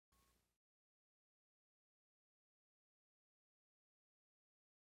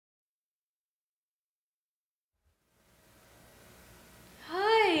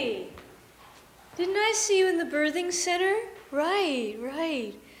I see you in the birthing center. Right,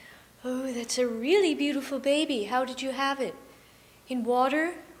 right. Oh, that's a really beautiful baby. How did you have it? In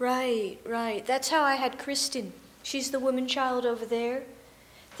water? Right, right. That's how I had Kristen. She's the woman child over there.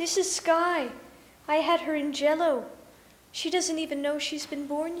 This is Sky. I had her in Jello. She doesn't even know she's been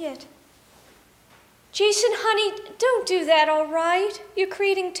born yet. Jason, honey, don't do that, all right? You're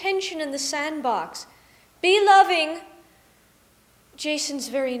creating tension in the sandbox. Be loving. Jason's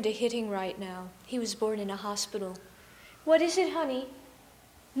very into hitting right now. He was born in a hospital. What is it, honey?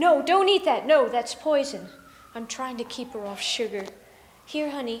 No, don't eat that. No, that's poison. I'm trying to keep her off sugar. Here,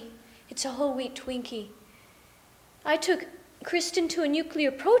 honey, it's a whole wheat Twinkie. I took Kristen to a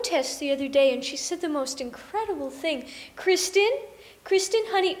nuclear protest the other day, and she said the most incredible thing. Kristen,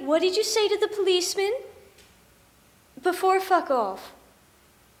 honey, what did you say to the policeman? Before fuck off.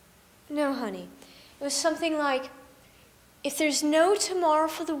 No, honey. It was something like, if there's no tomorrow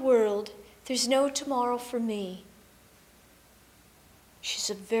for the world, there's no tomorrow for me.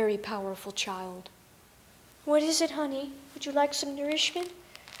 She's a very powerful child. What is it, honey? Would you like some nourishment?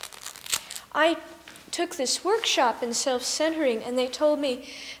 I took this workshop in self-centering, and they told me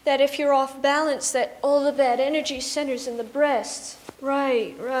that if you're off balance, that all the bad energy centers in the breasts.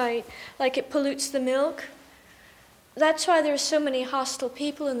 Right, right. Like it pollutes the milk. That's why there are so many hostile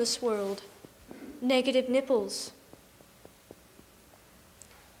people in this world. Negative nipples.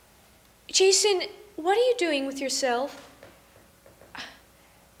 Jason, what are you doing with yourself?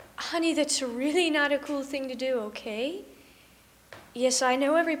 Honey, that's really not a cool thing to do, okay? Yes, I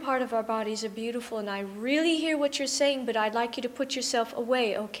know every part of our bodies are beautiful, and I really hear what you're saying, but I'd like you to put yourself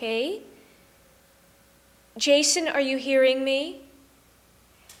away, okay? Jason, are you hearing me?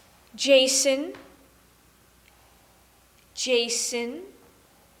 Jason? Jason?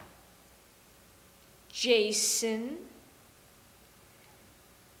 Jason?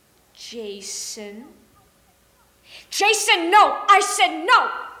 Jason? Jason, no! I said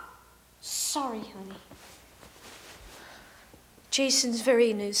no! Sorry, honey. Jason's very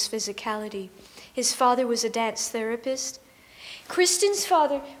into his physicality. His father was a dance therapist. Kristen's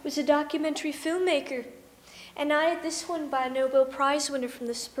father was a documentary filmmaker. And I had this one by a Nobel Prize winner from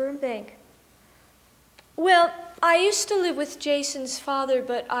the sperm bank. Well, I used to live with Jason's father,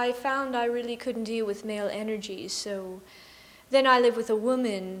 but I found I really couldn't deal with male energy, so then I lived with a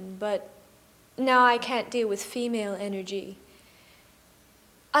woman, but now I can't deal with female energy.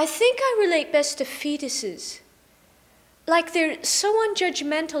 I think I relate best to fetuses. Like they're so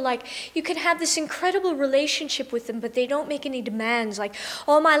unjudgmental, like you can have this incredible relationship with them, but they don't make any demands. Like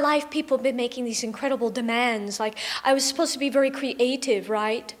all my life people have been making these incredible demands. Like I was supposed to be very creative,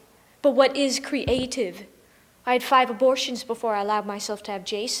 right? But what is creative? I had 5 abortions before I allowed myself to have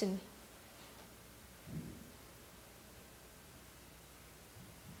Jason.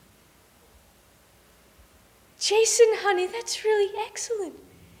 Jason, honey, that's really excellent.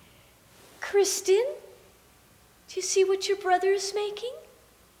 Kristen? Do you see what your brother is making?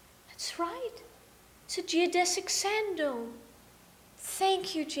 That's right. It's a geodesic sand dome.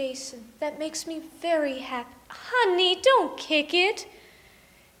 Thank you, Jason. That makes me very happy. Honey, don't kick it.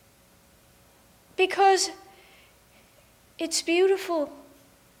 Because it's beautiful.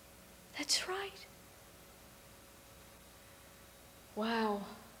 That's right. Wow.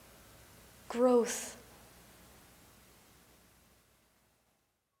 Growth.